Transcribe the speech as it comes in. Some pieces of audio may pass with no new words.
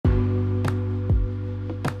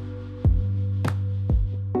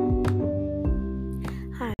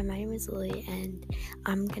Kinsley, and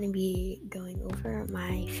I'm going to be going over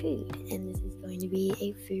my food, and this is going to be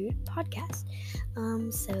a food podcast.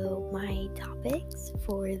 So my topics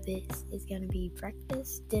for this is going to be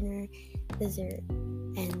breakfast, dinner, dessert,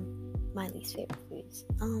 and my least favorite foods.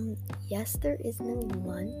 Yes, there is no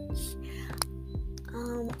lunch.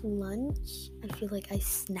 Lunch, I feel like I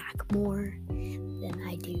snack more than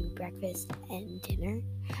I do breakfast and dinner.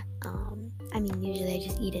 Usually I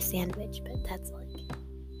just eat a sandwich, but that's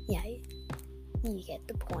yeah, you get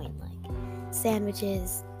the point.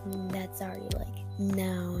 Sandwiches, that's already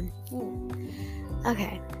known.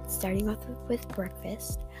 Okay, starting off with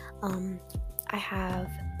breakfast, I have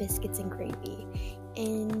biscuits and gravy.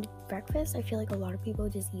 And breakfast, I feel like a lot of people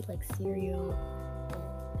just eat cereal,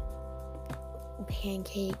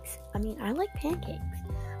 pancakes. I like pancakes,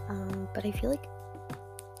 but I feel like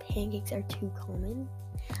pancakes are too common.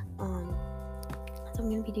 So I'm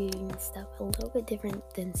going to be doing stuff a little bit different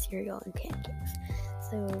than cereal and pancakes.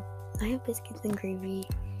 So I have biscuits and gravy.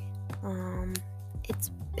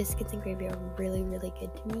 Biscuits and gravy are really, really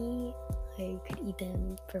good to me. I could eat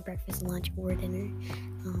them for breakfast, lunch, or dinner.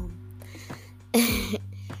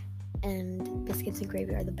 And biscuits and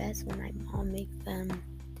gravy are the best when my mom makes them.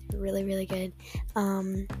 They're really, really good.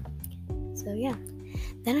 So yeah.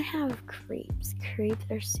 Then I have crepes. Crepes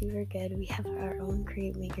are super good. We have our own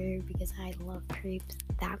crepe maker because I love crepes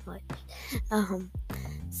that much.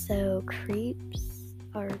 So crepes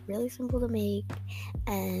are really simple to make,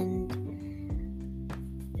 and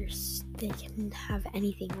they can have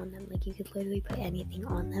anything on them. You could literally put anything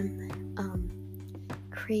on them.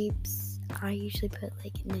 Crepes, I usually put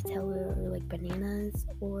Nutella or bananas,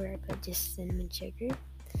 or I put just cinnamon sugar,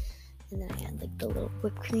 and then I add the little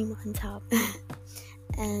whipped cream on top.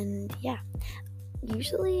 And yeah,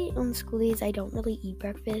 usually on school days I don't really eat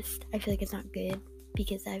breakfast. I feel like it's not good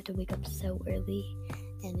because I have to wake up so early,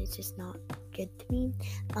 and it's just not good to me.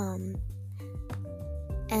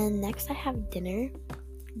 And next I have dinner.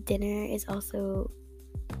 Dinner is also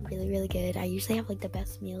really, really good. I usually have the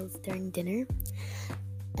best meals during dinner,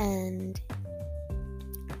 and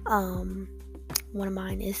one of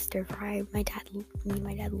mine is stir fry. My dad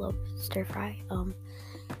love stir fry.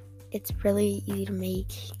 It's really easy to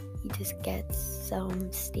make. He just gets some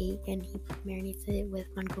steak and he marinates it with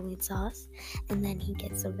Mongolian sauce, and then he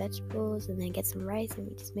gets some vegetables and then gets some rice, and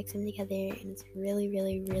we just mix them together, and it's really,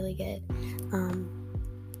 really, really good.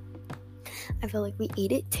 I feel like we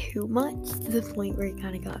ate it too much to the point where it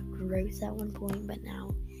kind of got gross at one point, but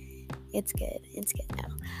now it's good. It's good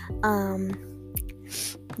now.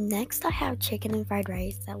 Next I have chicken and fried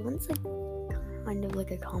rice. That one's kind of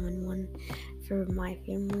a common one for my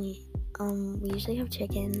family. We usually have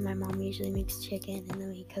chicken. My mom usually makes chicken, and then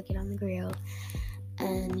we cook it on the grill,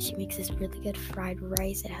 and she makes this really good fried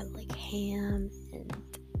rice. It has ham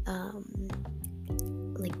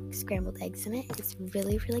and scrambled eggs in it. It's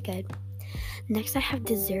really, really good. Next I have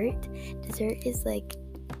dessert. Dessert is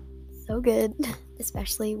so good,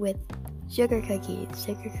 especially with sugar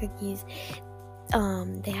cookies.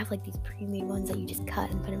 They have these pre-made ones that you just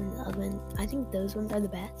cut and put them in the oven. I think those ones are the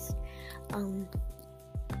best.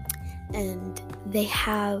 And they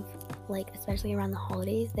have especially around the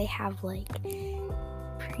holidays, they have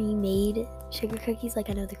pre-made sugar cookies. I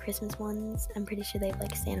know the Christmas ones, I'm pretty sure they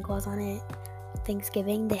have Santa Claus on it.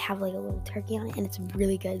 Thanksgiving, they have a little turkey on it, and it's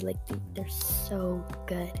really good. They're so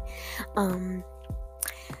good. And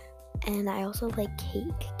I also like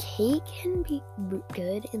cake. Cake can be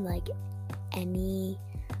good in any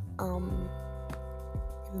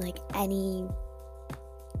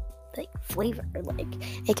flavor.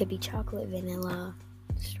 It could be chocolate, vanilla,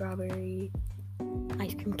 strawberry,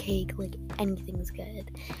 ice cream cake. Anything's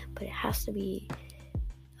good, but it has to be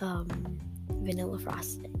vanilla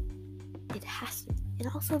frosting. It has to. And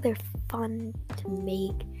also they're fun to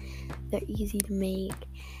make, they're easy to make.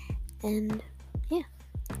 And yeah,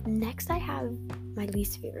 next I have my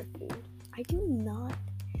least favorite food. I do not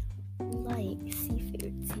like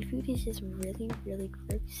seafood. Seafood is just really, really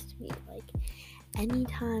gross to me.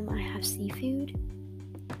 Anytime I have seafood,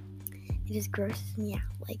 it just grosses me out.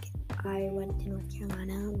 I went to North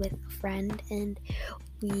Carolina with a friend, and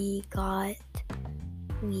we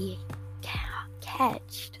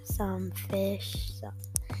catched some fish, some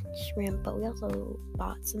shrimp, but we also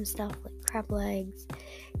bought some stuff crab legs,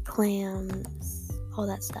 clams, all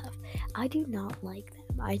that stuff. I do not like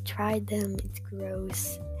them. I tried them. It's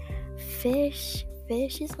gross. Fish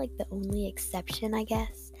is the only exception, I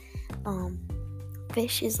guess.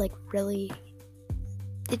 Fish is really,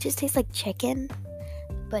 it just tastes like chicken,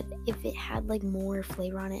 but if it had more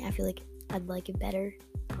flavor on it, I feel I'd like it better.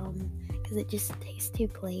 Because because it just tastes too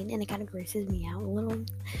plain and it kind of grosses me out a little.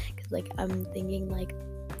 Because like I'm thinking like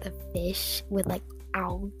the fish with like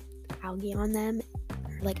algae on them,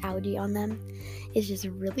 or like algae on them, is just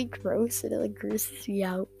really gross and it like grosses me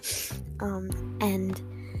out. And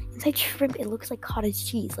inside shrimp, it looks like cottage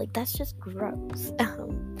cheese. Like that's just gross.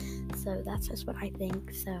 So that's just what I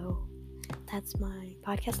think. So that's my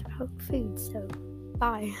podcast about food. So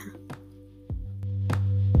bye.